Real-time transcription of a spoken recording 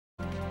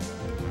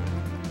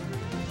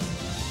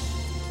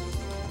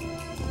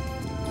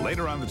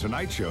Later on The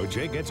Tonight Show,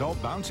 Jay gets all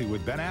bouncy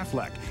with Ben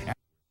Affleck,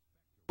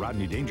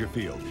 Rodney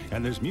Dangerfield,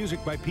 and there's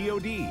music by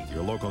P.O.D.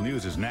 Your local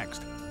news is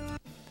next.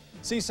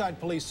 Seaside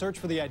police search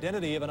for the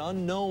identity of an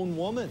unknown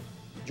woman.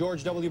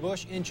 George W.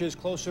 Bush inches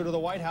closer to the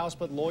White House,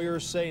 but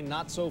lawyers say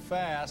not so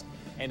fast,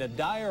 and a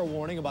dire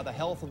warning about the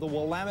health of the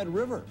Willamette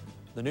River.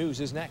 The news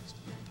is next.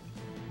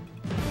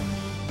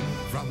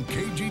 From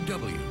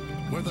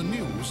KGW, where the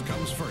news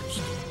comes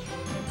first,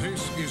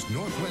 this is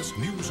Northwest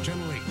News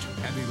Channel 8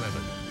 at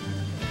 11.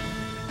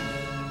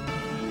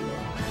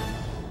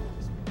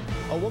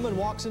 A woman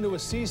walks into a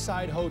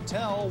seaside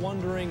hotel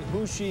wondering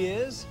who she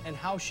is and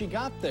how she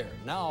got there.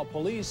 Now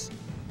police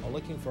are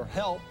looking for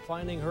help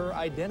finding her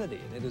identity,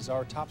 and it is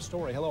our top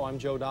story. Hello, I'm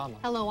Joe Donlin.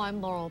 Hello, I'm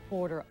Laurel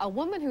Porter. A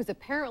woman who's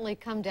apparently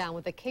come down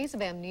with a case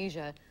of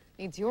amnesia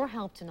needs your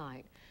help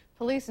tonight.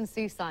 Police in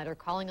Seaside are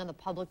calling on the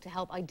public to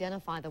help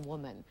identify the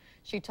woman.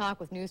 She talked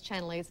with News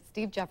Channel 8's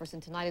Steve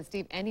Jefferson tonight. And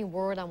Steve, any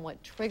word on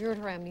what triggered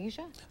her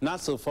amnesia? Not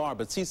so far,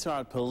 but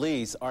Seaside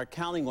police are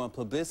counting on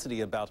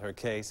publicity about her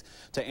case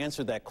to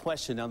answer that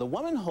question. Now, the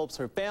woman hopes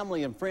her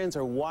family and friends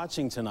are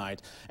watching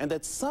tonight and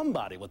that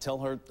somebody will tell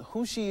her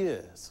who she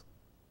is.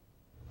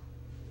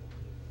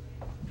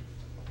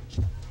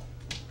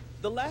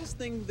 The last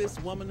thing this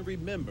woman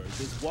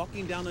remembers is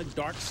walking down a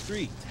dark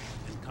street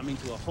and coming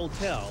to a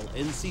hotel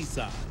in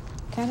Seaside.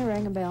 Kind of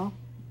rang a bell,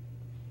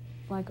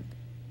 like a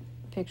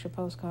picture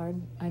postcard.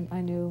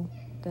 I knew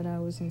that I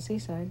was in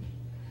Seaside,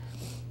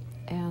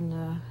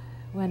 and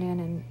went in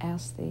and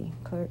asked the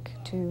clerk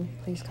to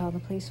please call the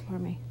police for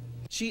me.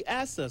 She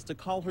asked us to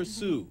call her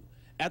Sue.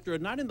 After a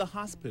night in the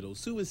hospital,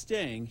 Sue is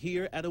staying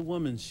here at a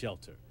women's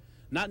shelter.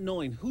 Not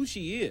knowing who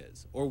she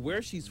is or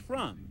where she's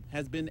from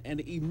has been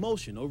an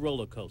emotional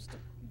roller coaster.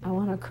 I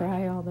want to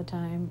cry all the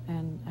time,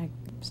 and I'm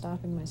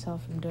stopping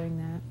myself from doing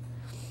that.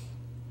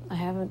 I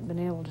haven't been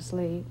able to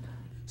sleep.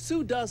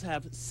 Sue does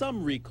have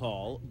some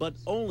recall, but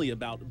only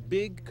about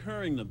big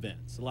current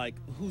events, like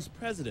who's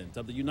president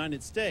of the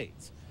United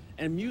States,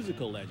 and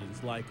musical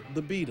legends like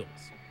the Beatles.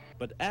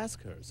 But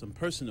ask her some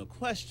personal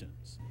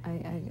questions.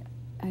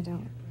 I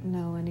don't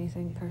know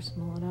anything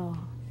personal at all.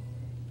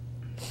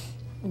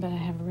 But I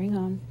have a ring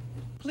on.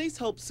 Police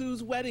hope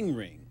Sue's wedding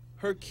ring,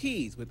 her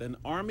keys with an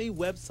Army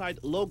website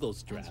logo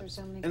strap,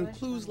 and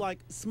clues like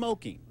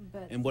smoking,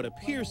 and what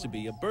appears to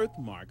be a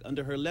birthmark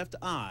under her left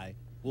eye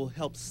will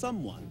help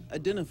someone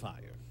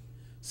identify her.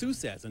 Sue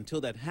says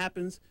until that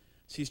happens,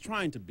 she's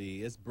trying to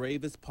be as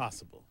brave as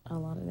possible. A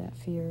lot of that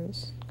fear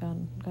has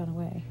gone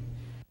away.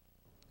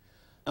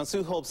 Now,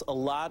 Sue hopes a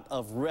lot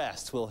of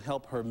rest will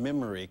help her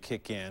memory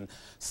kick in.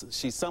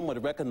 She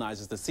somewhat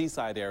recognizes the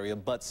Seaside area,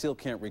 but still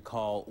can't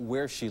recall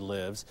where she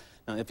lives.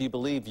 Now, if you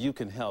believe you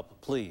can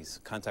help, please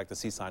contact the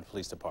Seaside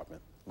Police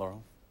Department.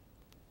 Laurel?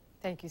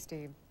 Thank you,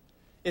 Steve.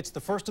 It's the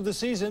first of the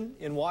season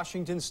in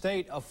Washington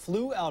State. A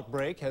flu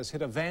outbreak has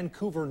hit a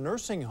Vancouver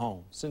nursing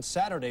home. Since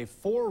Saturday,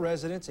 4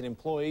 residents and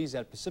employees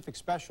at Pacific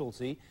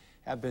Specialty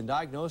have been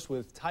diagnosed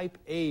with type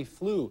A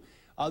flu.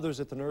 Others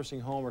at the nursing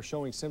home are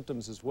showing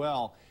symptoms as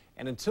well.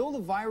 And until the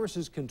virus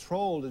is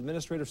controlled,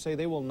 administrators say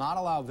they will not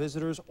allow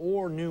visitors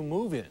or new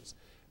move-ins.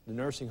 The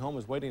nursing home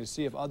is waiting to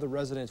see if other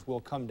residents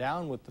will come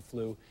down with the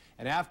flu.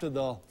 And after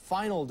the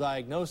final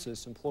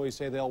diagnosis, employees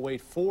say they'll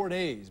wait 4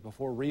 days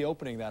before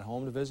reopening that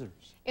home to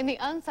visitors. In the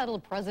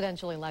unsettled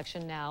presidential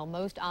election now,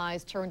 most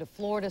eyes turn to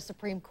Florida's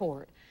Supreme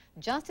Court.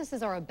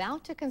 Justices are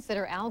about to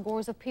consider Al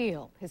Gore's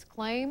appeal, his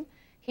claim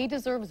he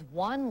deserves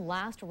one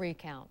last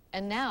recount.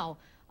 And now,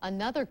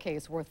 another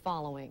case worth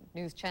following.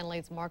 News Channel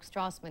 8's Mark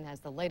Strassman has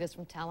the latest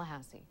from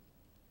Tallahassee.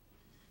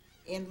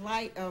 In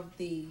light of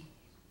the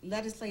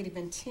legislative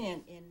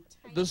intent in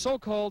the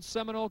so-called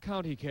Seminole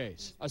County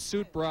case, a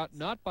suit brought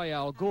not by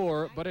Al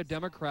Gore, but a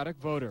Democratic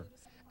voter.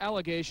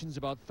 Allegations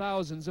about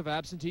thousands of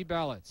absentee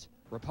ballots,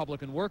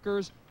 Republican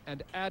workers,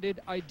 and added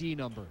ID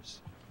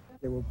numbers.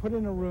 They were put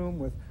in a room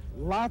with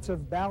lots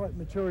of ballot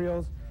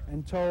materials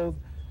and told,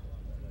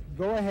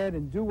 go ahead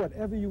and do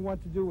whatever you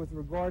want to do with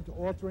regard to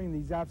altering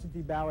these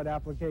absentee ballot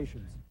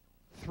applications.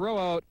 Throw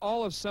out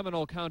all of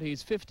Seminole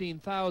County's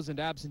 15,000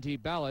 absentee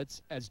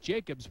ballots, as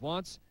Jacobs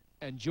wants,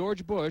 and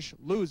George Bush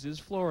loses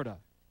Florida.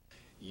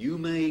 You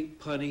may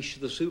punish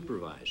the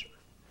supervisor.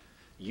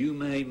 You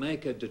may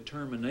make a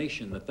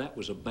determination that that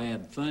was a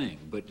bad thing,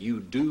 but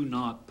you do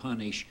not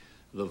punish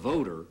the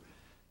voter.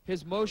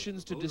 His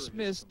motions to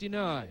dismiss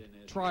denied.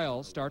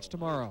 Trial starts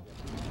tomorrow.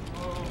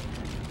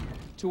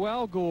 To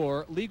Al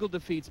Gore, legal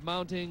defeats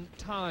mounting,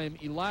 time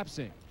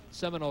elapsing.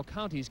 Seminole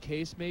County's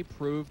case may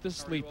prove the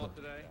sleeper.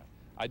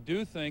 I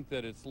do think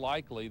that it's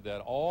likely that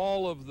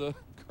all of the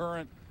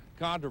current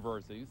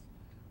controversies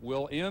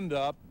will end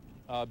up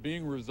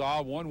being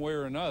resolved one way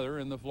or another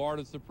in the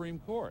Florida Supreme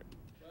Court.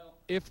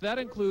 If that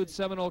includes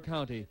Seminole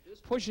County,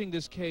 pushing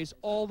this case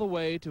all the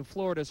way to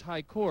Florida's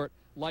High Court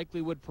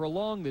likely would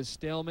prolong this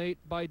stalemate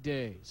by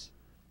days.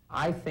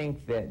 I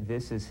think that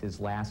this is his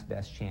last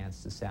best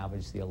chance to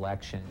salvage the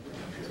election.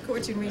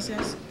 Court's in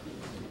recess.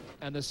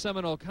 And the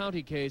Seminole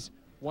County case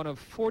one of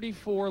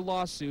 44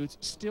 lawsuits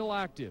still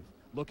active,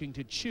 looking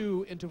to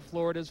chew into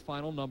Florida's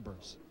final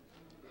numbers.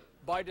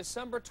 By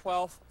December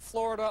 12th,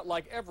 Florida,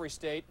 like every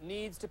state,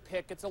 needs to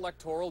pick its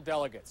electoral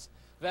delegates.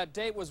 That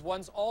date was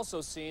once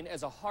also seen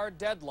as a hard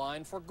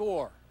deadline for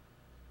Gore.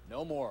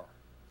 No more.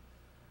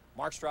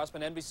 Mark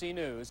Strassman, NBC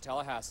News,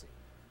 Tallahassee.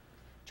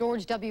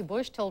 George W.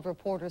 Bush told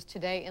reporters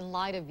today, in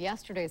light of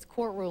yesterday's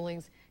court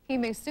rulings, he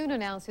may soon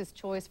announce his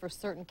choice for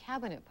certain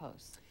cabinet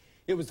posts.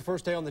 It was the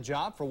first day on the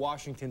job for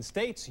Washington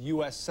State's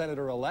U.S.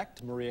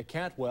 Senator-elect Maria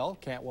Cantwell.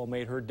 Cantwell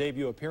made her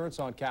debut appearance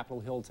on Capitol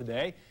Hill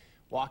today,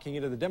 walking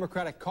into the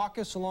Democratic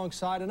caucus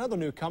alongside another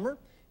newcomer,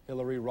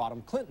 Hillary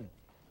Rodham Clinton.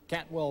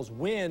 Cantwell's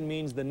win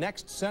means the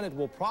next Senate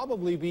will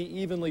probably be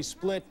evenly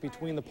split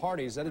between the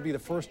parties. That would be the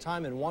first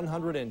time in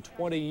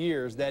 120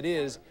 years. That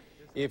is,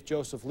 if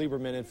Joseph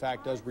Lieberman, in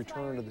fact, does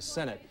return to the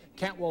Senate.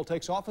 Cantwell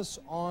takes office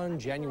on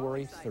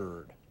January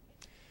 3rd.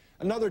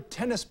 Another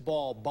tennis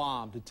ball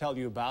bomb to tell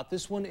you about,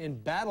 this one in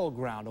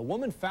Battleground. A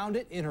woman found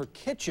it in her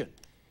kitchen.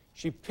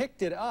 She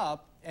picked it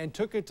up and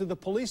took it to the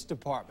police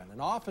department, and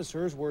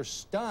officers were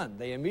stunned.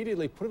 They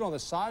immediately put it on the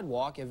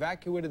sidewalk,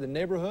 evacuated the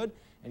neighborhood,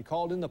 and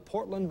called in the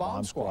Portland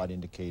Bomb Squad.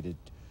 Indicated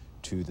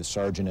to the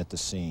sergeant at the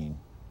scene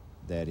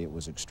that it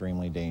was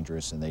extremely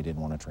dangerous and they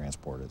didn't want to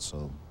transport it.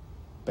 So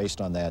based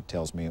on that,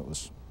 tells me it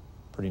was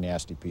a pretty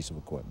nasty piece of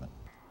equipment.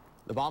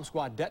 The bomb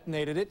squad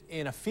detonated it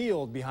in a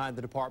field behind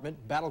the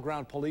department.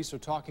 Battleground police are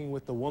talking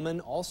with the woman,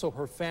 also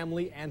her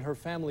family and her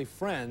family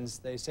friends.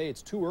 They say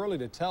it's too early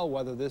to tell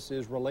whether this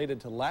is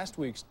related to last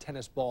week's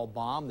tennis ball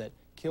bomb that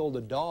killed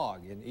a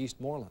dog in East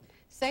Moreland.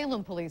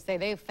 Salem police say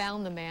they've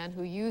found the man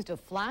who used a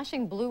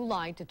flashing blue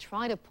light to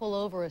try to pull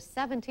over a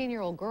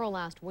 17-year-old girl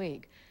last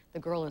week. The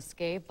girl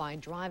escaped by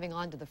driving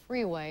onto the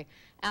freeway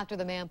after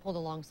the man pulled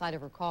alongside of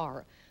her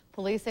car.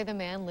 Police say the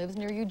man lives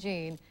near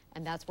Eugene,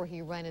 and that's where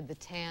he rented the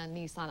tan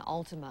Nissan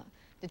Altima.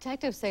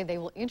 Detectives say they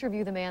will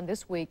interview the man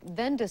this week,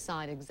 then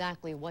decide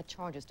exactly what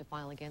charges to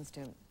file against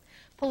him.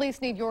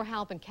 Police need your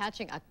help in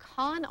catching a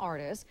con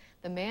artist.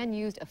 The man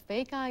used a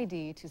fake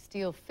ID to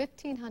steal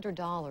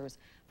 $1,500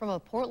 from a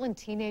Portland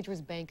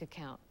teenager's bank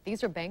account.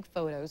 These are bank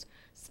photos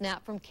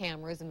snapped from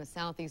cameras in the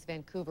Southeast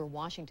Vancouver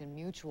Washington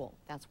Mutual.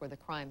 That's where the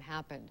crime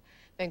happened.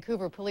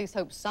 Vancouver police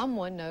hope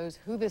someone knows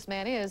who this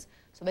man is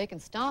so they can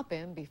stop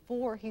him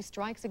before he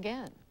strikes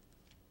again.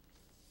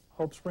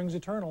 Hope springs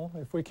eternal.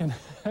 If we can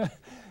if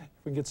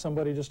we get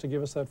somebody just to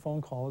give us that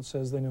phone call that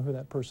says they know who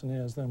that person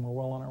is, then we're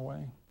well on our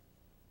way.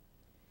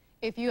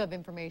 If you have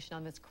information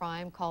on this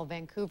crime, call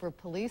Vancouver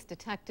Police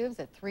Detectives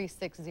at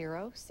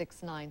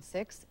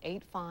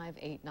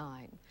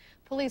 360-696-8589.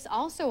 Police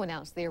also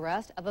announced the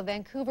arrest of a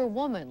Vancouver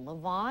woman,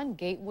 LaVon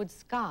Gatewood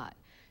Scott.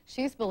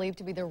 She's believed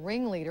to be the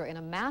ringleader in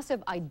a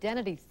massive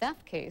identity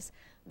theft case.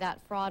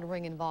 That fraud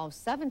ring involves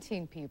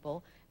 17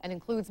 people and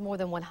includes more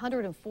than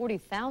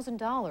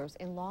 $140,000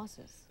 in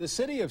losses. The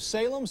city of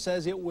Salem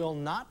says it will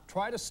not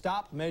try to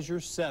stop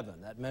Measure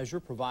 7. That measure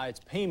provides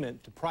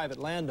payment to private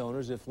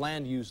landowners if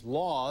land use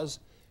laws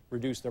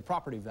reduce their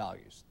property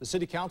values. The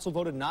city council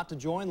voted not to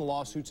join the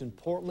lawsuits in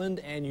Portland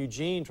and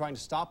Eugene trying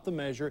to stop the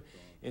measure.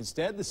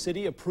 Instead, the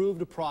city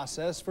approved a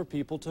process for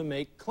people to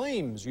make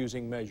claims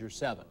using Measure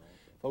 7.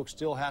 Folks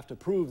still have to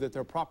prove that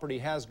their property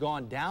has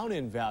gone down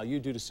in value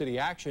due to city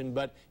action,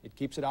 but it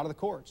keeps it out of the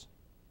courts.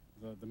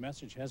 The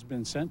message has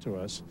been sent to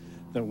us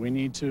that we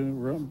need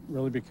to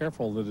really be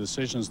careful of the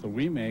decisions that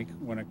we make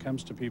when it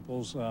comes to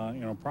people's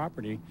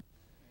property.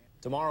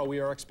 Tomorrow we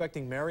are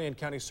expecting Marion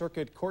County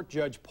Circuit Court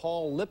Judge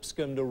Paul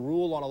Lipscomb to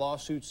rule on a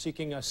lawsuit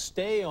seeking a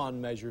stay on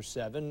Measure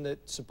 7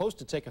 that's supposed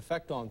to take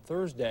effect on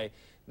Thursday.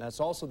 And that's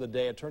also the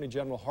day Attorney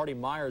General Hardy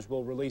Myers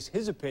will release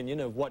his opinion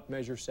of what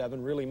Measure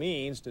 7 really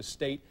means to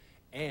state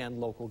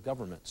and local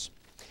governments.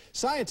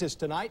 Scientists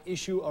tonight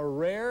issue a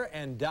rare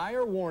and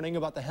dire warning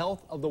about the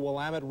health of the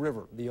Willamette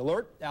River. The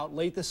alert, out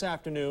late this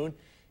afternoon,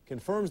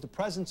 confirms the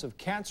presence of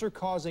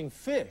cancer-causing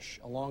fish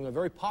along a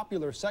very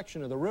popular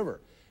section of the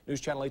river.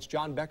 News Channel 8's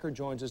John Becker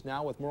joins us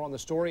now with more on the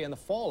story and the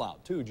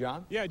fallout, too.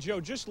 John? Yeah,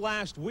 Joe, just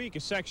last week, a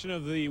section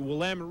of the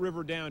Willamette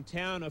River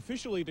downtown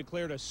officially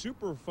declared a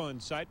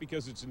Superfund site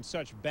because it's in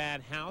such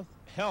bad health.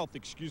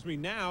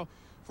 Now,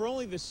 for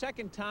only the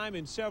second time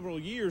in several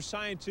years,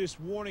 scientists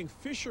warning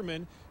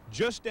fishermen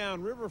just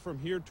downriver from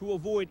here to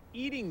avoid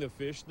eating the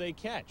fish they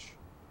catch.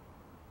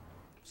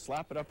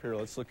 Slap it up here.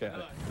 Let's look at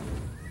it.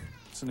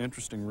 It's an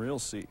interesting reel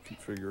seat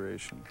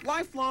configuration.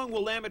 Lifelong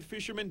Willamette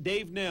fisherman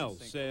Dave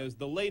Nels says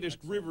the latest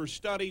river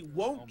study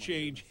won't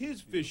change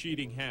his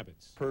fish-eating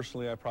habits.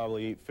 Personally, I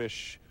probably eat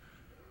fish,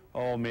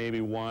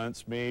 maybe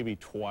once, maybe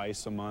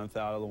twice a month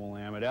out of the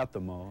Willamette at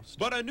the most.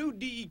 But a new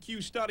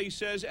DEQ study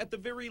says at the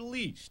very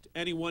least,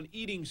 anyone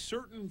eating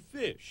certain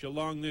fish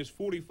along this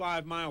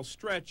 45-mile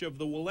stretch of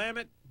the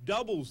Willamette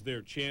doubles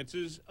their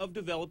chances of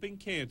developing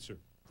cancer.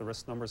 The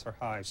risk numbers are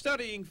high.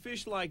 Studying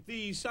fish like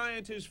these,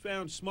 scientists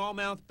found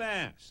smallmouth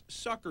bass,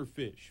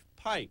 suckerfish,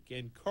 pike,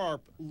 and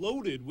carp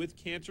loaded with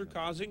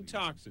cancer-causing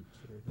toxins.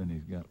 Then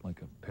he's got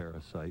like a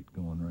parasite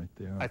going right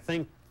there. I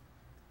think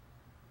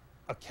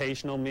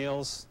occasional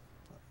meals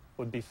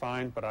would be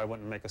fine, but I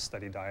wouldn't make a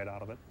steady diet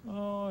out of it.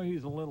 Oh,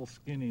 he's a little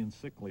skinny and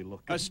sickly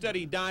looking. A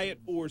steady diet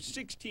or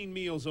 16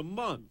 meals a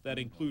month that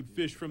include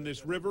fish from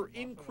this river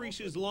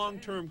increases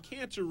long-term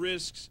cancer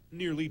risks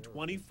nearly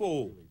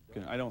 20-fold.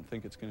 I don't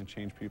think it's going to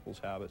change people's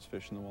habits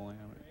fishing the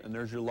Willamette. And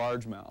there's your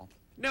largemouth.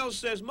 Nels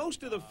says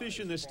most of the fish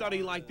in the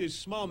study, like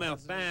this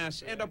smallmouth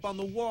bass, end up on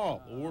the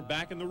wall or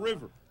back in the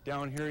river.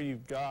 Down here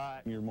you've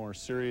got your more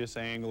serious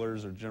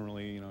anglers, or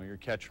generally, your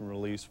catch and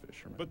release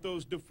fishermen. But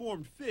those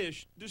deformed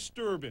fish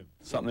disturb him.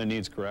 Something that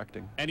needs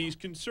correcting. And he's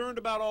concerned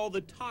about all the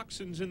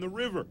toxins in the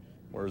river.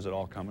 Where's it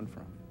all coming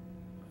from?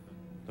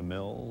 The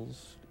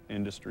mills,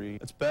 industry.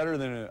 It's better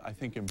than, I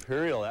think,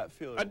 Imperial. That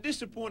feels... A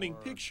disappointing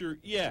picture,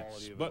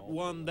 yes, but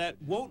one that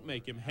won't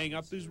make him hang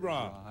up his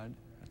rod.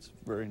 That's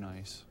very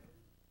nice.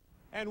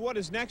 And what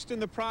is next in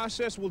the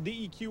process? Well,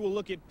 DEQ will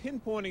look at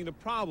pinpointing the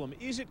problem.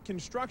 Is it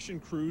construction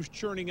crews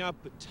churning up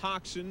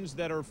toxins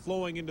that are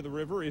flowing into the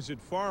river? Is it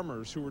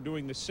farmers who are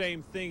doing the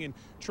same thing and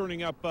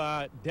churning up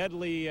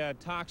deadly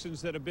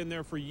toxins that have been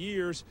there for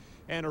years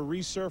and are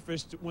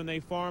resurfaced when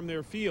they farm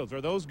their fields? Are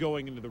those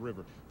going into the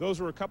river? Those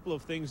are a couple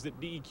of things that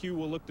DEQ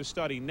will look to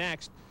study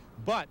next.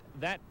 But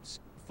that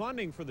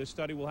funding for this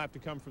study will have to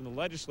come from the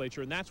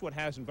legislature, and that's what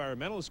has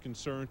environmentalists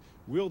concerned.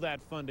 Will that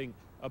funding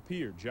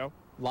appear? Joe?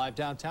 Live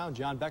downtown,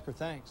 John Becker,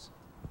 thanks.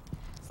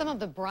 Some of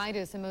the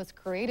brightest and most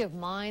creative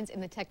minds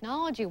in the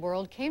technology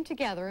world came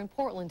together in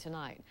Portland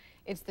tonight.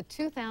 It's the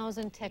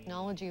 2000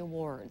 Technology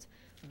Awards.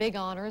 Big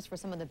honors for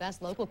some of the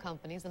best local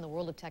companies in the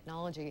world of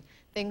technology.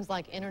 Things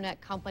like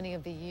Internet Company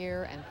of the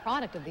Year and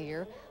Product of the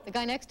Year. The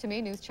guy next to me,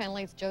 News Channel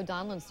 8's Joe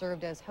Donlan,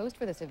 served as host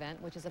for this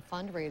event, which is a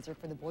fundraiser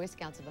for the Boy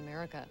Scouts of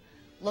America.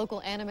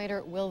 Local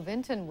animator Will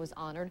Vinton was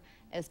honored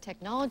as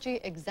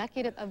Technology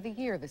Executive of the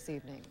Year this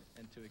evening.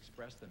 And to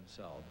express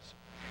themselves.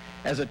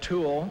 As a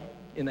tool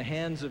in the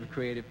hands of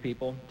creative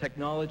people,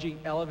 technology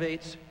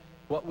elevates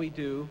what we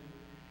do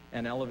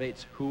and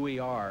elevates who we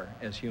are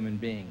as human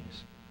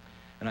beings.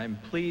 And I'm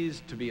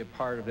pleased to be a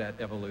part of that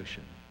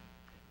evolution.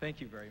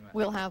 Thank you very much.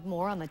 We'll have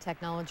more on the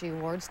Technology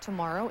Awards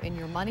tomorrow in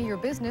Your Money, Your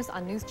Business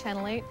on News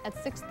Channel 8 at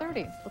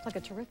 6:30. Looks like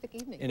a terrific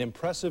evening. An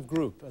impressive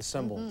group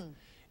assembled.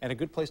 And a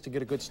good place to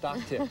get a good stock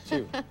tip,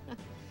 too.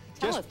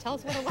 Tell us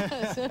what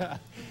it was.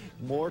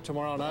 More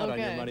tomorrow night on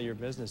Your Money, Your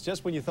Business.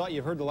 Just when you thought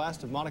you've heard the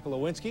last of Monica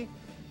Lewinsky,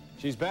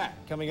 she's back.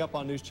 Coming up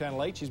on News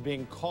Channel 8, she's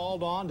being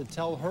called on to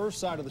tell her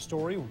side of the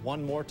story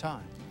one more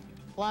time.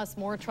 Plus,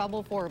 more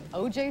trouble for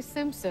O.J.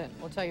 Simpson.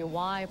 We'll tell you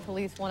why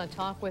police want to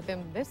talk with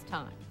him this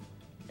time.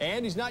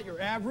 And he's not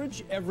your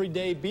average,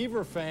 everyday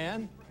Beaver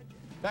fan.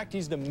 In fact,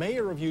 he's the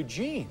mayor of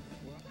Eugene.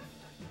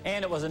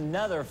 And it was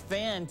another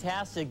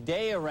fantastic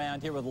day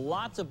around here with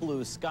lots of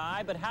blue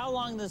sky. But how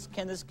long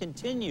can this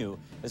continue,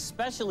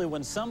 especially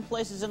when some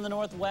places in the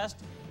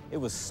Northwest, it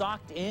was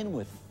socked in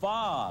with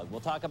fog? We'll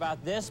talk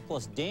about this,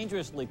 plus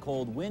dangerously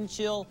cold wind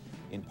chill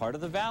in part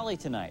of the valley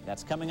tonight.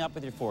 That's coming up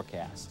with your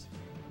forecast.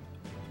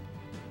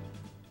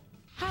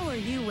 How are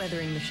you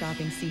weathering the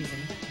shopping season?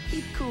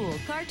 Keep cool.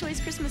 Car Toys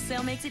Christmas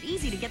sale makes it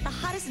easy to get the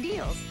hottest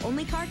deals.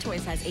 Only Car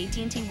Toys has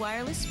AT&T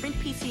Wireless, Sprint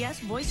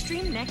PCS,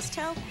 VoiceStream,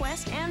 Nextel,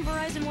 Quest, and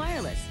Verizon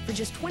Wireless. For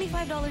just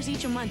 $25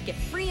 each a month, get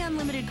free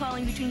unlimited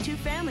calling between 2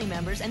 family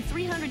members and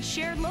 300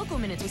 shared local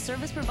minutes with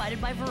service provided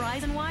by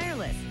Verizon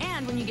Wireless.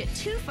 And when you get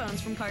 2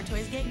 phones from Car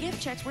Toys, get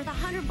gift checks worth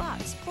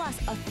 $100 plus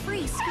a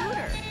free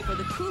scooter. For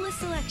the coolest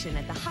selection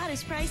at the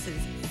hottest prices,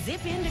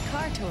 zip into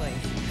Car Toys.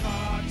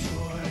 Car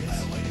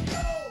Toys. Way to go!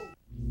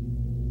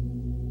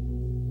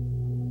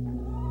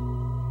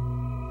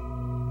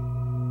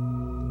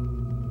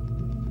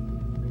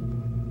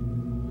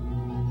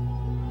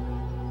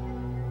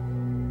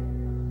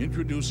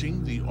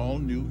 Introducing the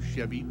all-new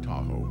Chevy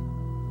Tahoe.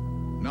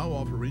 Now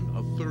offering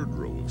a 3rd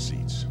row of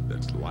seats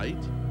that's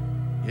light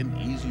and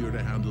easier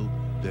to handle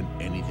than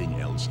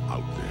anything else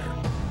out there.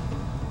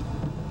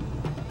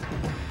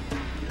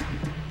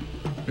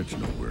 It's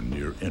nowhere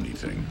near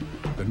anything.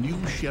 The new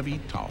Chevy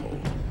Tahoe,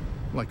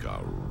 like a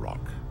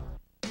rock.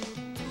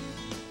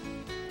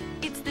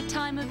 It's the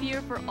time of year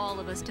for all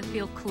of us to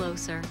feel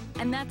closer,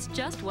 and that's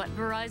just what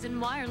Verizon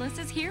Wireless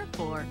is here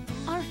for.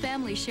 Our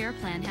family share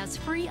plan has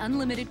free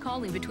unlimited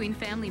calling between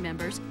family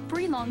members,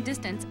 free long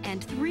distance,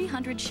 and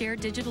 300 shared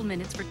digital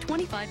minutes for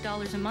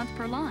 $25 a month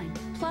per line.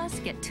 Plus,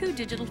 get 2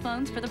 digital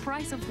phones for the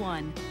price of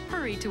 1.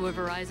 Hurry to a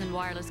Verizon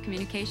Wireless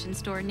communication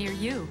store near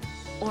you,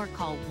 or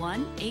call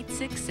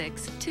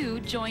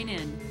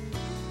 1-866-2-JOIN-IN.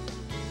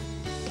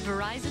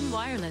 Verizon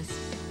Wireless.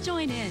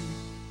 Join in.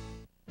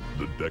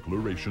 The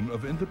Declaration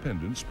of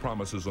Independence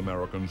promises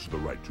Americans the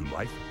right to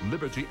life,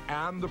 liberty,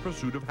 and the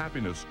pursuit of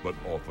happiness. But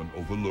often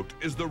overlooked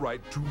is the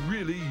right to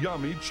really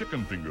yummy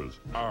chicken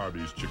fingers.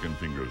 Arby's chicken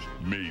fingers,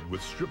 made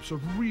with strips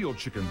of real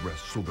chicken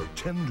breasts so they're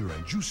tender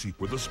and juicy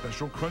with a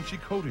special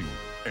crunchy coating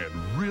and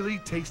really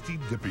tasty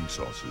dipping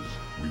sauces.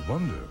 We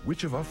wonder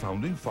which of our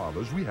founding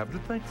fathers we have to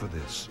thank for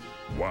this.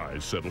 Why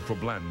settle for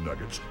bland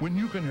nuggets when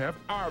you can have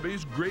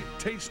Arby's great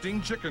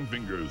tasting chicken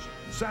fingers?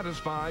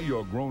 Satisfy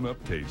your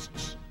grown-up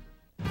tastes.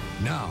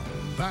 Now,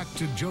 back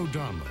to Joe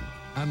Donlan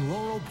and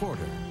Laurel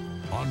Porter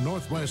on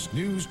Northwest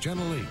News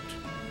Channel 8.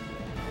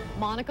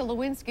 Monica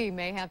Lewinsky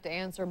may have to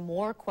answer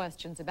more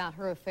questions about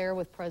her affair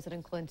with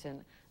President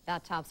Clinton.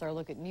 That tops our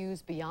look at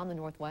news beyond the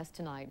Northwest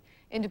tonight.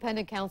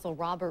 Independent counsel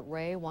Robert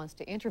Ray wants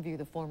to interview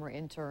the former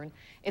intern.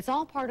 It's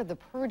all part of the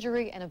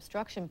perjury and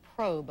obstruction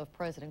probe of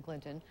President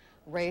Clinton.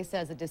 Ray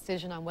says a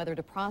decision on whether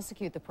to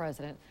prosecute the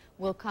president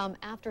will come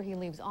after he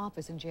leaves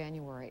office in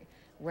January.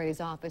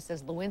 Ray's office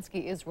says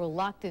Lewinsky is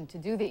reluctant to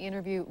do the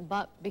interview,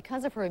 but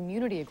because of her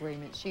immunity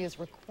agreement, she is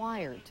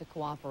required to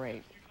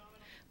cooperate.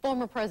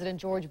 Former President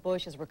George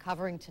Bush is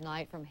recovering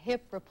tonight from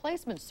hip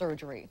replacement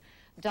surgery.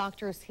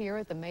 Doctors here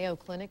at the Mayo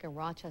Clinic in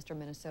Rochester,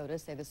 Minnesota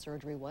say the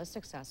surgery was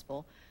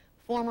successful.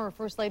 Former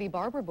First Lady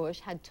Barbara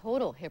Bush had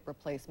total hip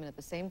replacement at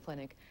the same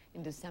clinic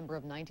in December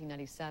of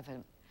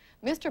 1997.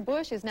 Mr.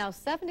 Bush is now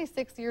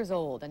 76 years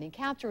old, and he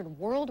captured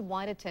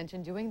worldwide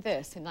attention doing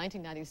this in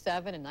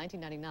 1997 and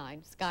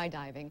 1999,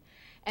 skydiving.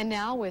 And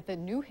now with a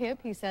new hip,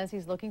 he says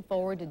he's looking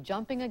forward to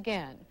jumping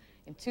again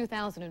in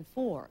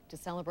 2004 to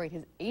celebrate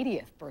his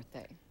 80th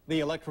birthday.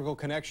 The electrical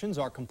connections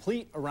are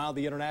complete around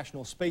the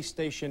International Space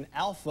Station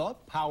Alpha.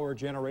 Power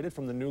generated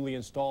from the newly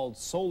installed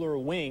solar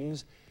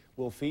wings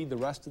will feed the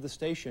rest of the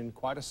station.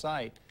 Quite a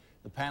sight.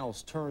 The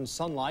panels turn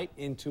sunlight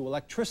into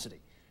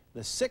electricity.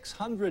 The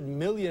 $600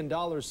 million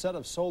set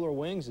of solar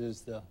wings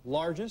is the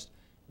largest,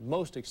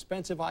 most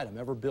expensive item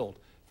ever built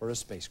for a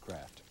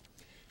spacecraft.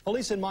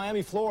 Police in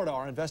Miami, Florida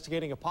are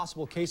investigating a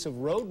possible case of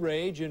road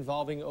rage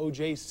involving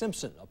O.J.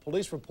 Simpson. A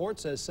police report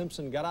says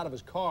Simpson got out of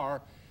his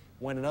car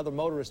when another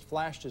motorist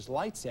flashed his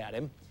lights at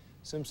him.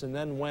 Simpson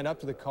then went up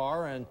to the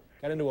car and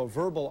got into a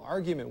verbal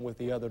argument with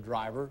the other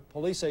driver.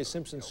 Police say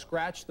Simpson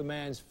scratched the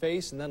man's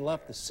face and then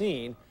left the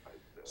scene.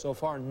 So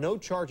far, no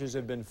charges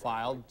have been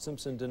filed.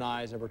 Simpson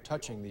denies ever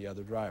touching the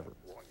other driver.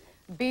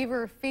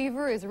 Beaver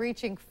fever is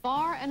reaching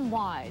far and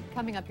wide.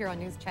 Coming up here on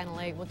News Channel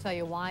 8, we'll tell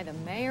you why the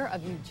mayor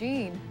of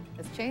Eugene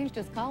has changed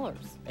his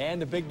colors.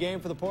 And a big game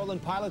for the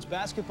Portland Pilots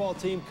basketball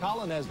team.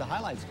 Colin has the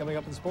highlights coming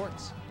up in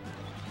sports.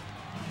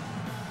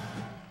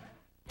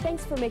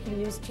 Thanks for making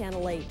News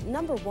Channel 8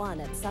 #1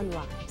 at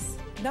sunrise,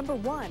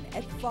 #1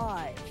 at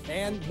 5,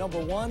 and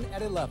 #1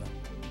 at 11.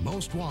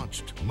 Most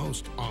watched,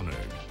 most honored.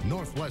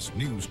 Northwest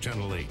News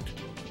Channel 8.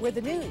 where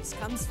the news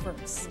comes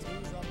first.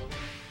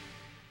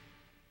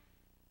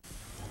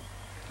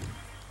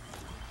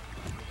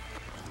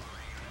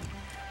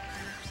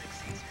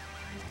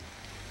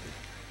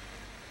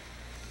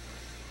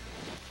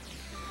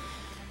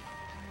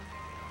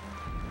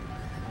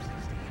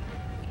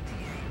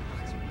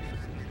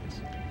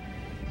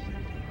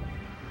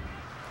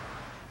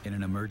 In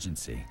an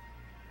emergency,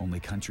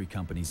 only Country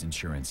Company's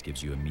insurance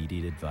gives you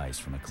immediate advice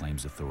from a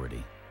claims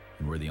authority,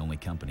 and we're the only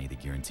company that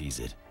guarantees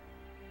it.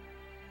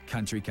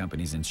 Country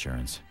Company's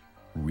insurance.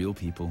 Real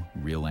people,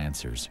 real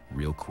answers,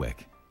 real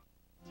quick.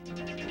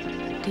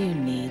 Do you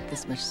need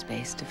this much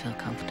space to feel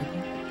comfortable?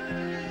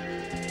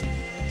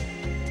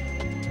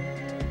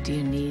 Do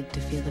you need to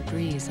feel the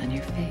breeze on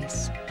your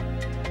face?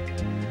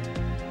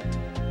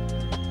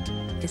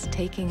 Is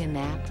taking a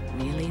nap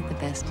really the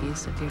best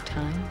use of your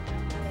time?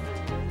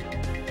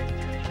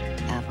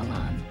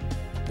 Avalon,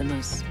 the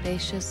most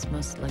spacious,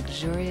 most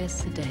luxurious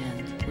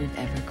sedan we've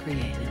ever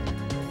created.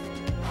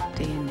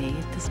 Do you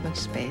need this much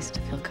space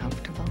to feel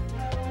comfortable?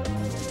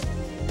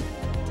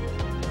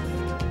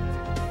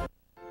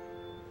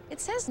 It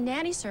says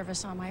nanny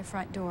service on my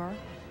front door,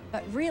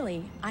 but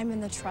really, I'm in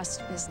the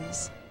trust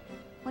business.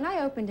 When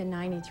I opened in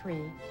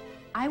 '93,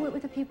 I went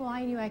with the people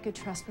I knew I could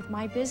trust with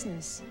my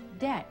business,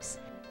 Dex.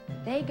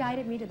 They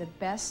guided me to the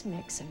best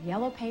mix of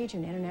Yellow Page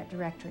and Internet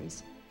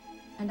directories.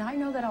 And I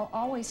know that I'll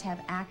always have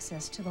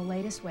access to the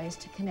latest ways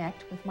to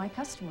connect with my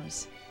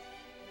customers.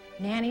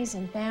 Nannies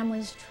and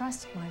families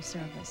trust my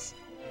service,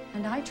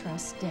 and I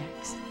trust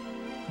Dex.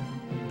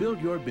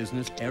 Build your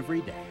business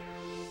every day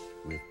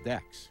with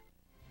Dex.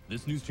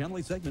 This News Channel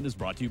 8 segment is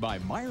brought to you by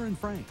Meyer &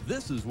 Frank.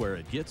 This is where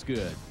it gets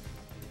good.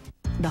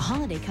 The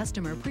Holiday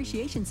Customer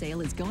Appreciation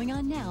Sale is going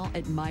on now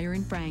at Meyer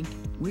 & Frank.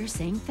 We're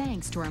saying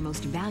thanks to our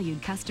most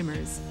valued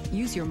customers.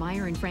 Use your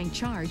Meyer & Frank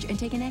charge and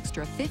take an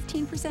extra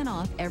 15%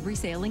 off every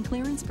sale and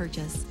clearance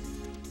purchase.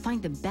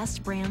 Find the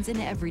best brands in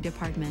every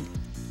department,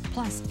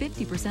 plus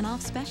 50%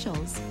 off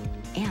specials.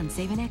 And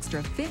save an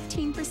extra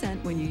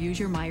 15% when you use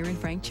your Meyer &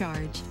 Frank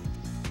charge.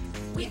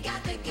 We've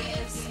got the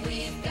gifts,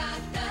 we've got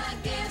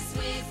the gifts,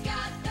 we've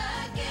got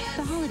the gifts.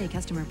 The Holiday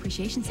Customer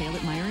Appreciation Sale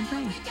at Meyer &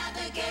 Frank. We've got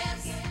the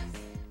gifts.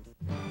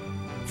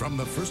 From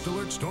the First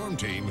Alert Storm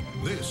Team,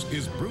 this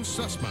is Bruce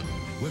Sussman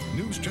with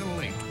News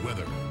Channel 8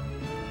 weather.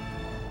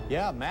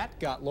 Yeah, Matt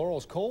got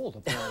Laurel's cold,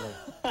 apparently.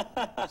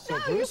 So You're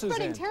Bruce is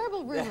spreading in.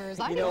 terrible rumors.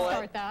 I You didn't know what?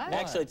 start that.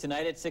 Actually,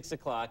 tonight at 6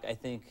 o'clock, I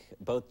think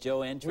both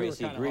Joe and We were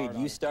Tracy kinda agreed hard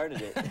on you it.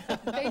 started it.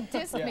 They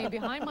dissed me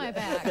behind my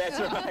back. That's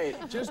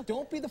right. Just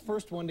don't be the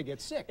first one to get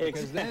sick,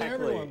 because then Exactly.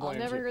 everyone I'll blames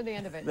never you. hear the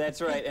end of it.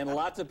 That's right, and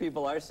lots of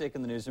people are sick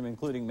in the newsroom,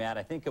 including Matt.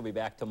 I think he'll be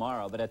back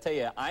tomorrow. But I tell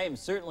you, I am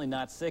certainly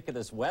not sick of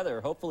this weather.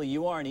 Hopefully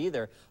you aren't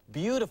either.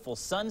 Beautiful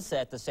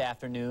sunset this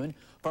afternoon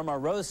from our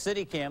Rose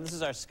City cam. This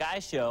is our sky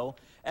show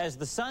as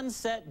the sun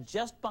set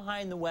just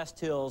behind the West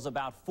Hills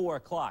about 4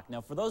 o'clock.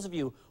 Now, for those of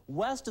you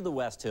west of the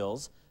West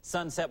Hills,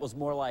 Sunset was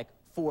more like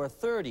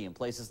 4:30 in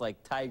places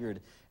like Tigard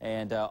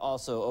and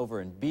also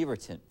over in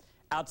Beaverton.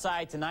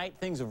 Outside tonight,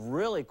 things have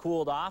really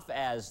cooled off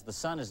as the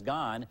sun is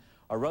gone.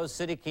 Our Rose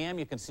City cam,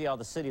 you can see all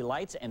the city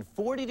lights, and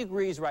 40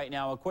 degrees right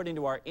now, according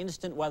to our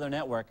Instant Weather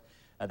Network.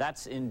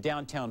 That's in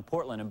downtown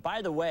Portland. And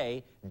by the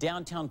way,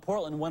 downtown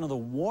Portland, one of the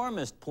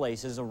warmest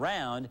places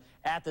around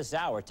at this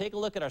hour. Take a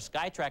look at our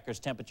Sky Trackers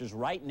temperatures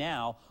right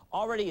now,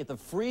 already at the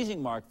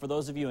freezing mark for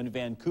those of you in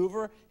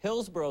Vancouver.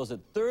 Hillsboro's at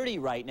 30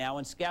 right now,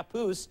 and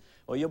Scappoose,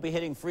 well, you'll be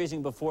hitting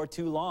freezing before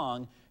too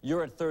long.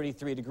 You're at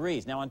 33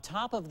 degrees. Now, on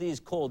top of these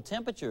cold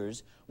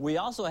temperatures, we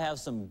also have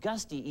some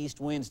gusty east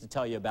winds to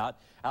tell you about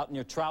out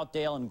near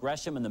Troutdale and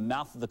Gresham and the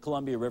mouth of the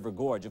Columbia River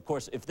Gorge. Of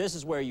course, if this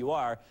is where you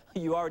are,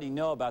 you already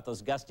know about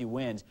those gusty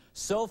winds.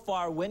 So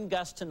far, wind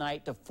gusts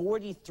tonight to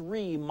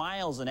 43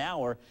 miles an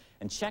hour.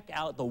 And check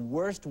out the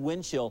worst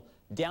wind chill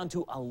down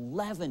to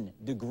 11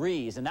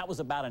 degrees. And that was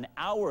about an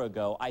hour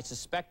ago. I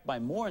suspect by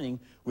morning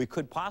we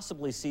could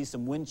possibly see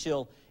some wind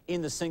chill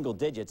in the single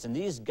digits. And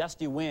these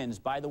gusty winds,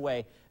 by the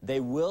way, they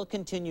will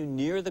continue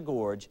near the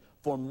gorge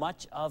for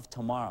much of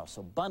tomorrow.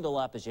 So bundle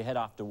up as you head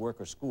off to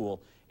work or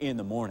school in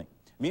the morning.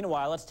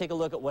 Meanwhile, let's take a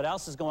look at what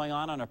else is going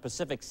on our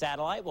Pacific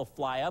satellite. We'll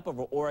fly up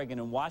over Oregon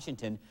and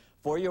Washington.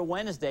 For your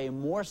Wednesday,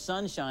 more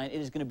sunshine.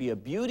 It is going to be a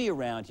beauty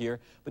around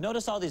here. But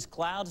notice all these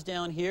clouds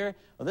down here.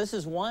 Well, this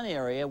is one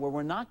area where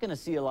we're not going to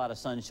see a lot of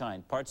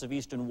sunshine. Parts of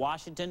eastern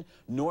Washington,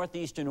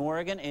 northeastern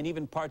Oregon, and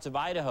even parts of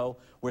Idaho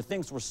where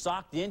things were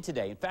socked in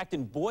today. In fact,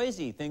 in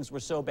Boise, things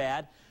were so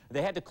bad,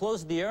 they had to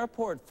close the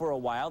airport for a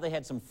while. They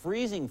had some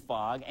freezing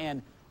fog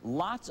and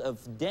lots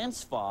of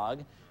dense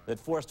fog that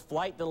forced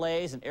flight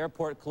delays and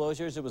airport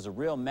closures. It was a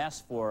real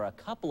mess for a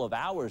couple of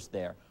hours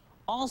there.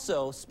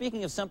 Also,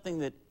 speaking of something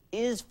that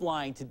is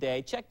flying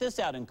today, check this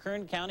out. In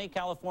Kern County,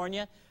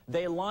 California,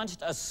 they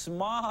launched a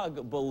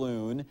smog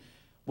balloon.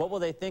 What will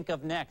they think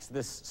of next?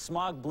 This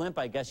smog blimp,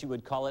 I guess you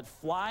would call it,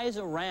 flies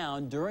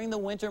around during the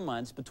winter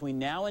months between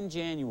now and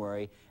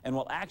January and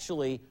will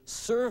actually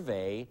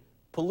survey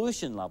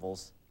pollution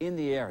levels in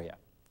the area.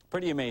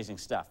 Pretty amazing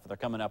stuff they're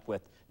coming up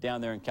with down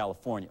there in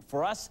California.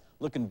 For us,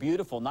 looking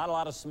beautiful. Not a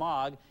lot of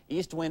smog.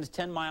 East winds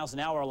 10 miles an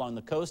hour along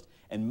the coast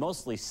and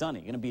mostly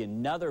sunny. Going to be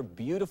another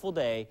beautiful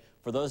day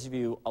for those of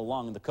you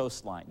along the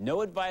coastline. No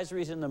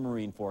advisories in the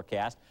marine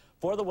forecast.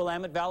 For the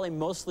Willamette Valley,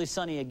 mostly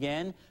sunny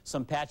again.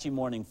 Some patchy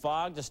morning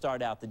fog to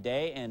start out the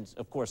day, and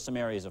of course some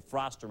areas of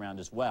frost around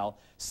as well.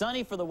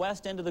 Sunny for the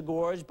west end of the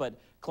gorge, but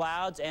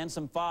clouds and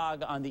some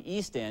fog on the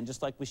east end,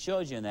 just like we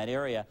showed you in that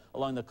area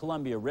along the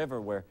Columbia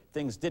River where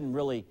things didn't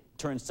really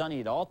turn sunny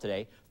at all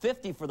today.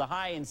 50 for the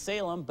high in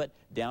Salem, but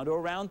down to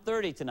around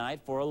 30 tonight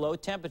for a low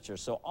temperature.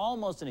 So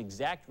almost an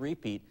exact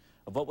repeat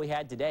of what we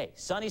had today.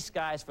 Sunny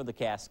skies for the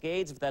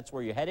Cascades, if that's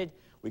where you're headed.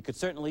 We could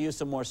certainly use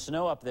some more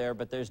snow up there,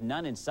 but there's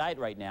none in sight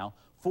right now.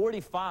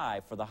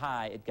 45 for the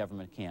high at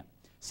Government Camp.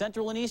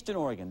 Central and eastern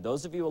Oregon,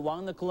 those of you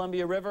along the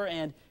Columbia River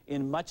and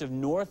in much of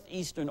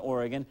northeastern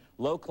Oregon,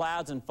 low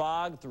clouds and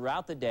fog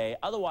throughout the day.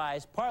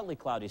 Otherwise, partly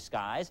cloudy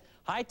skies.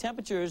 High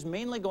temperatures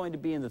mainly going to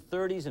be in the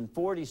 30s and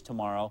 40s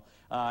tomorrow.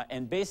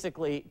 And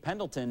basically,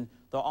 Pendleton,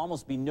 there'll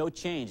almost be no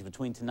change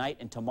between tonight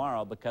and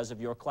tomorrow because of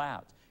your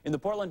clouds. In the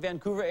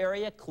Portland-Vancouver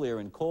area, clear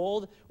and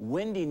cold,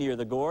 windy near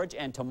the gorge,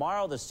 and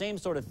tomorrow the same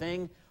sort of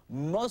thing,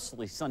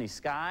 mostly sunny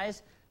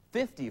skies,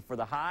 50 for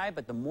the high,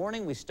 but the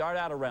morning we start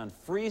out around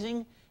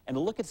freezing. And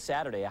look at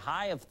Saturday, a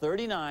high of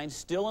 39,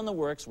 still in the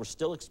works. We're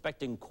still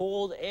expecting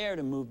cold air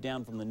to move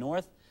down from the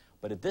north,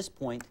 but at this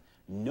point,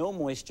 no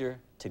moisture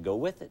to go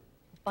with it.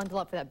 Bundle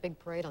up for that big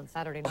parade on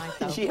Saturday night,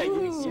 though. Yeah,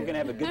 you're going to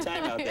have a good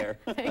time out there.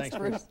 Thanks,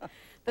 Bruce.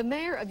 The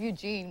mayor of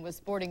Eugene was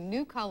sporting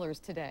new colors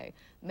today.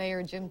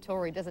 Mayor Jim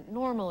Torrey doesn't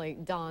normally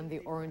don the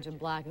orange and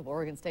black of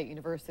Oregon State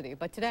University,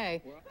 but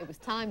today it was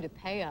time to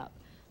pay up.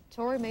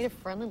 Torrey made a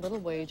friendly little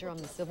wager on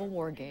the Civil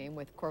War game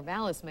with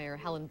Corvallis Mayor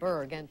Helen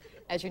Berg, and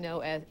as you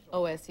know,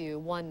 OSU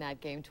won that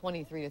game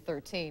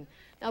 23-13.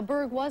 Now,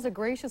 Berg was a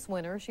gracious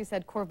winner. She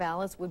said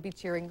Corvallis would be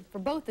cheering for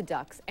both the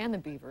Ducks and the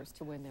Beavers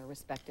to win their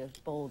respective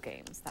bowl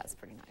games. That's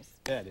pretty nice.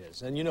 That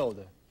is, and you know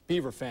the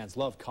Beaver fans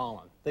love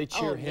Colin. They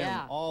cheer him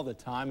all the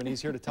time, and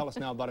he's here to tell us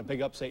now about a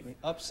big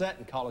upset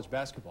in college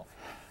basketball.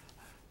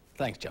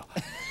 Thanks, Joe.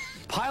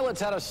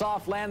 Pilots had a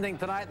soft landing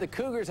tonight. The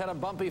Cougars had a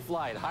bumpy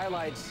flight.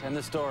 Highlights and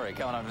the story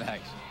coming up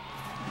next.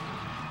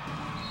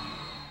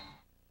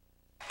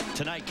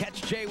 Tonight,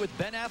 catch Jay with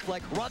Ben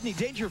Affleck, Rodney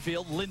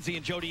Dangerfield, Lindsay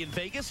and Jody in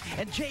Vegas,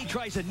 and Jay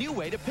tries a new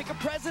way to pick a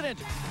president.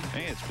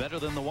 Hey, it's better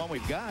than the one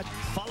we've got.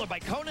 Followed by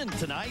Conan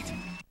tonight.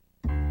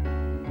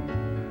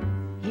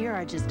 Here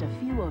are just a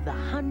few of the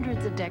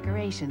hundreds of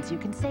decorations you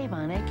can save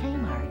on at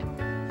Kmart.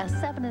 A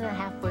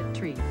 7.5-foot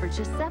tree for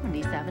just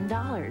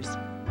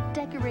 $77.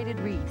 Decorated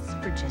wreaths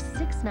for just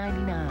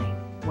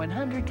 $6.99.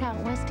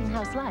 100-count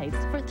Westinghouse lights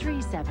for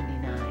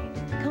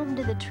 $3.79. Come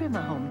to the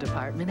Trim-A-Home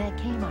department at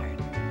Kmart.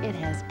 It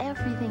has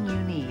everything you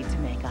need to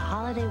make a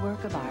holiday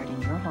work of art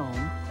in your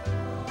home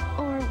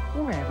or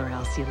wherever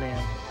else you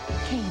live.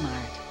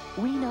 Kmart.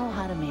 We know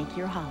how to make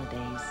your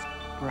holidays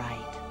bright.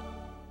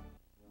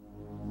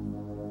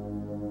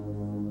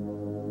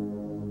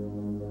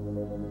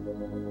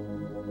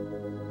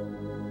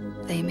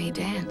 They may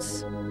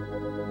dance,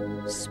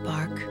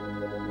 spark,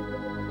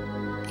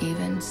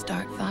 even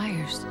start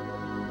fires.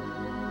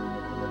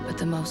 But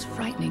the most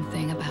frightening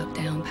thing about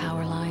down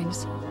power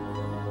lines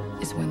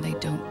is when they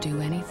don't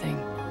do anything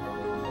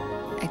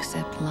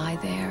except lie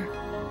there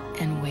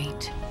and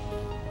wait.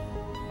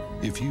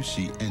 If you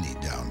see any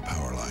down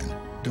power line,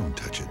 don't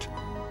touch it.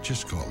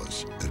 Just call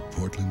us at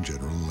Portland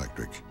General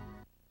Electric.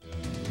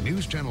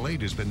 News Channel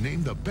 8 has been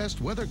named the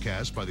best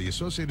weathercast by the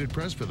Associated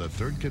Press for the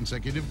 3rd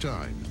consecutive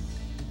time.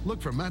 Look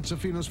for Matt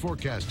Zafino's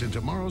forecast in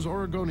tomorrow's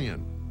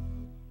Oregonian.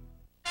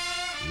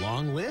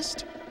 Long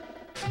list?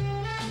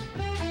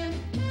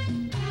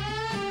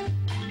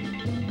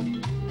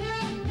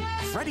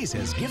 Freddy's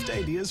has gift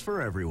ideas for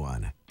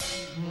everyone.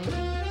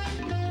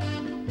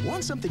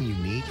 Want something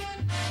unique?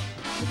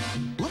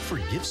 Look for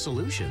gift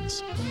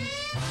solutions.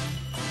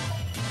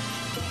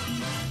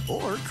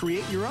 Or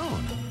create your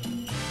own.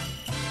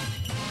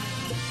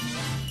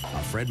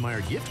 A Fred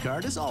Meyer gift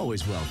card is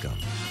always welcome.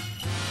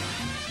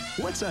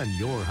 What's on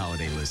your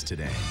holiday list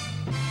today?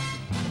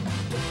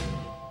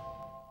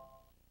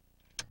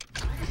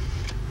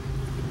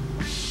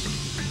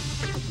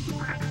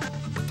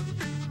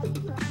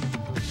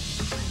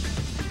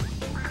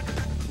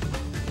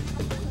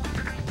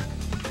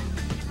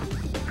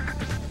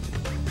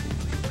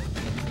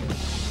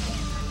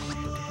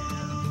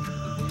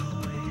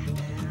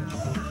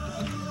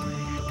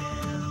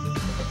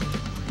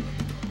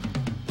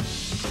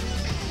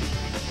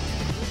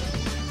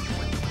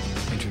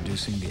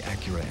 Introducing the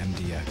Acura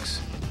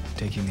MDX,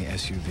 taking the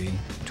SUV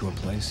to a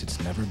place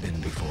it's never been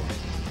before.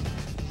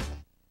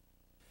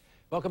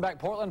 Welcome back.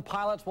 Portland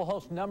Pilots will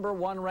host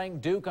 #1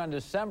 ranked Duke on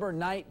December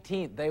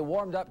 19th. They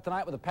warmed up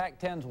tonight with the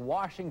Pac-10's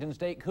Washington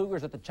State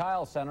Cougars at the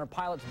Chiles Center.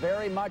 Pilots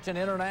very much an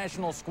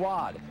international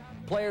squad.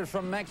 Players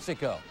from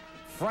Mexico,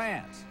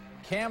 France,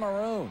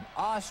 Cameroon,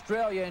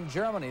 Australia, and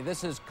Germany.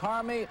 This is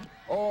Carmi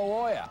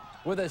Oloya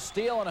with a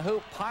steal and a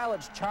hoop.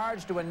 Pilots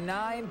charged to a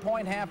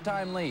 9-point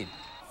halftime lead.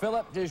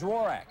 Philip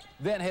Djouarak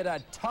then hit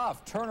a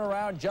tough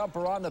turnaround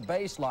jumper on the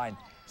baseline.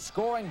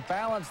 Scoring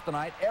balance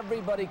tonight,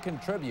 everybody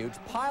contributes.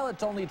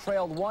 Pilots only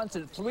trailed once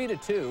at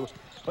 3-2,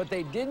 but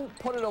they didn't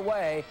put it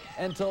away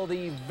until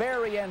the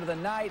very end of the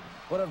night,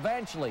 but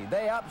eventually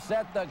they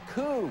upset the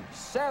Cougs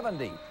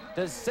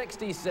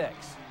 70-66.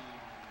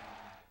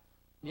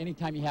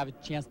 Anytime you have a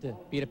chance to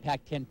beat a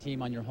Pac-10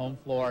 team on your home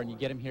floor and you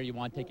get them here, you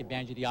want to take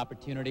advantage of the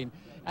opportunity.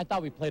 I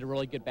thought we played a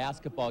really good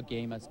basketball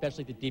game,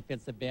 especially the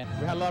defensive end.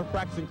 We had a lot of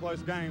practice in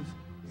close games,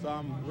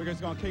 so we're just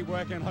going to keep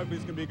working and hopefully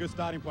it's going to be a good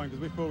starting point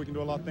because we feel we can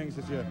do a lot of things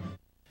this year.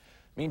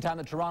 Meantime,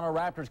 the Toronto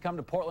Raptors come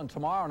to Portland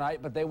tomorrow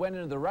night, but they went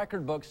into the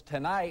record books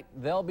tonight.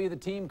 They'll be the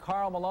team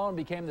Karl Malone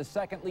became the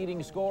 2nd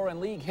leading scorer in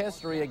league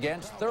history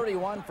against.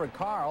 31 for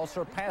Karl,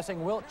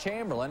 surpassing Wilt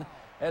Chamberlain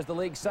as the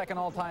league's 2nd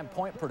all-time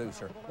point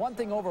producer. One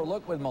thing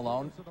overlooked with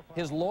Malone,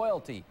 his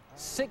loyalty.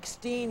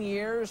 16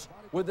 years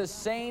with the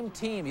same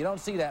team. You don't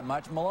see that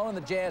much. Malone and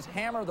the Jazz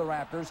hammer the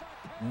Raptors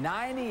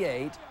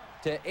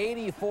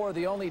 98-84.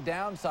 The only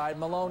downside,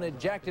 Malone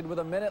ejected with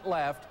a minute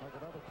left.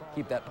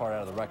 Keep that part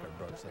out of the record,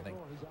 Brooks, I think.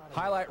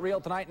 Highlight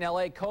reel tonight in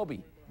L.A.,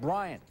 Kobe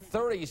Bryant,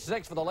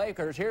 36 for the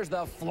Lakers. Here's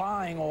the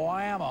flying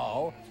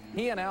whammo.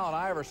 He and Allen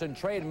Iverson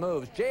trade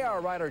moves.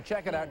 J.R. Ryder,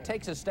 check it out,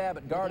 takes a stab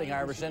at guarding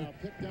Iverson.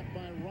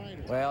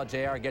 Well,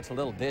 J.R. gets a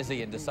little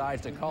dizzy and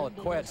decides to call it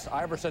quits.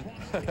 Iverson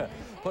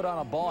put on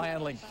a ball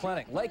handling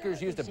clinic.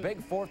 Lakers used a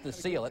big fourth to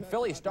seal it.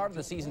 Philly started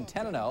the season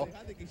 10-0,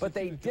 but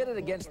they did it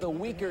against the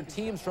weaker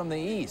teams from the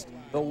East.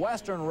 The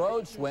Western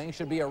Road swing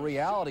should be a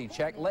reality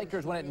check.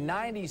 Lakers win at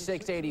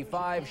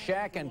 96-85.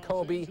 Shaq and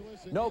Kobe,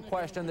 no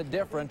question the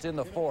difference in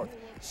the fourth.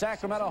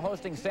 Sacramento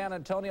hosting San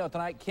Antonio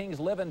tonight. Kings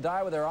live and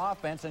die with their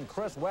offense, and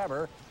Chris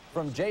Webber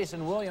from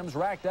Jason Williams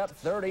racked up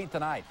 30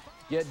 tonight.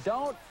 You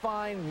don't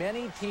find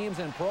many teams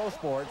in pro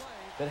sports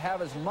that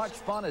have as much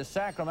fun as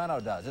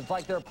Sacramento does. It's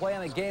like they're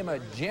playing a game of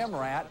gym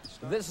rat.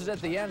 This is at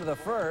the end of the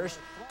first.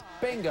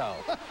 Bingo.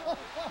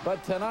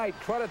 But tonight,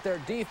 credit their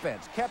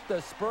defense. Kept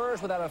the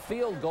Spurs without a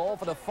field goal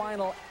for the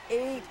final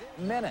 8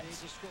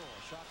 minutes.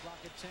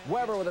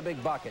 Webber with a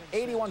big bucket.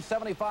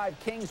 81-75,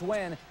 Kings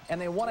win,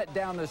 and they won it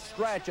down the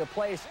stretch, a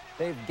place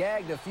they've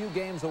gagged a few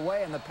games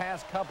away in the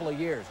past couple of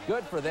years.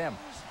 Good for them.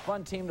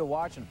 Fun team to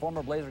watch, and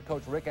former Blazer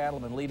coach Rick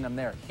Adelman leading them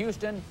there.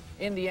 Houston,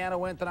 Indiana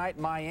win tonight.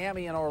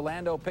 Miami and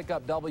Orlando pick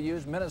up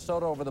W's.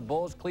 Minnesota over the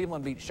Bulls.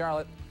 Cleveland beat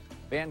Charlotte.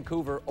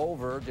 Vancouver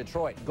over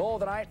Detroit. Goal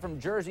of the night from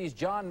Jersey's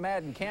John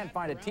Madden. Can't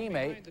find a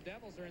teammate,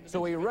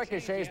 so he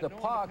ricochets the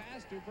puck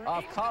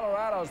off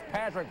Colorado's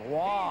Patrick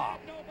Waugh.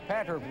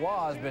 Patrick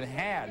Waugh has been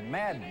had.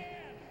 Madden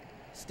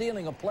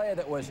stealing a play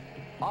that was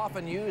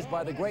often used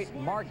by the great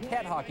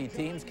Marquette hockey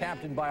teams,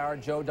 captained by our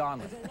Joe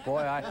Donlin.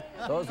 Boy,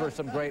 those were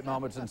some great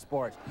moments in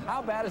sports.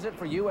 How bad is it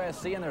for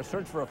USC in their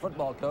search for a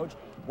football coach?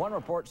 One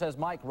report says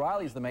Mike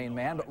Riley's the main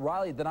man, but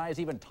Riley denies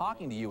even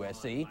talking to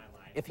USC.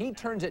 If he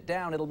turns it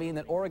down, it'll mean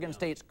that Oregon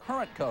State's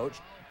current coach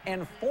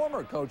and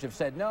former coach have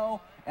said no,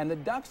 and the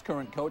Ducks'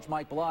 current coach,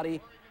 Mike Bellotti,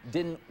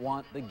 didn't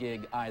want the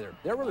gig either.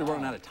 They're really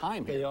running out of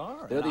time here. They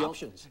are. They're the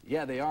options.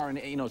 Yeah, they are.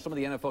 And, you know, some of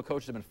the NFL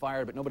coaches have been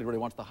fired, but nobody really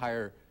wants to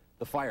hire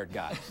the fired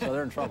guys, so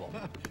they're in trouble.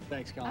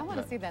 Thanks, Colin. I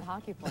want to see that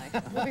hockey play.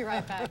 We'll be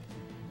right back.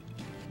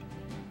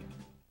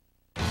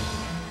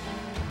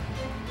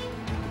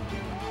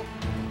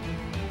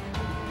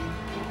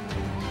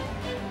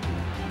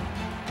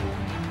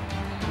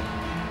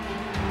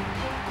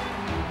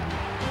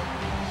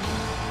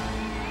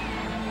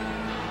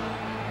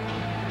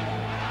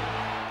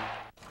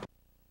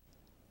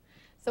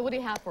 So what do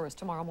you have for us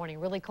tomorrow morning?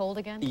 Really cold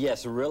again?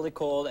 Yes, really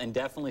cold and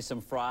definitely some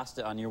frost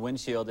on your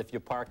windshield if you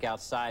park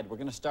outside. We're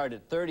going to start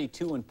at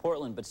 32 in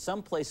Portland, but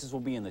some places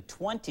will be in the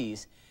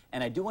 20s.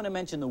 And I do want to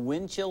mention the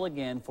wind chill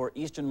again for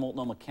eastern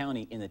Multnomah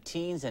County in the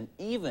teens and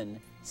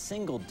even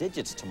single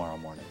digits tomorrow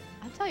morning.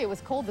 I'll tell you, it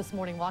was cold this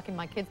morning walking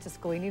my kids to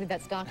school. You needed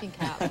that stocking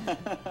cap.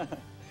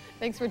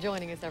 Thanks for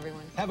joining us,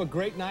 everyone. Have a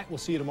great night. We'll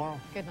see you tomorrow.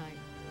 Good night.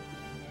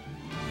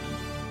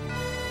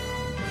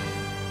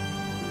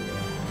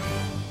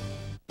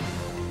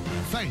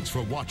 Thanks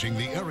for watching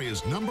the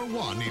area's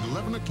 #1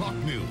 11 o'clock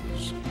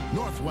news.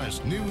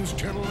 Northwest News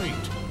Channel 8,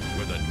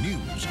 where the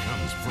news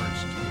comes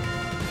first.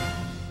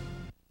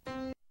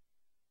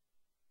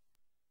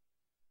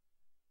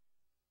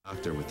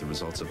 Doctor, with the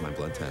results of my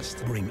blood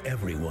test. Bring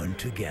everyone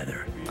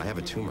together. I have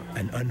a tumor.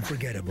 An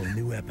unforgettable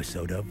new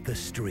episode of The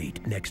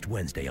Street next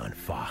Wednesday on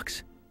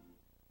Fox.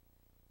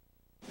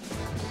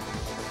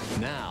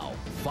 Now,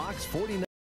 Fox 49.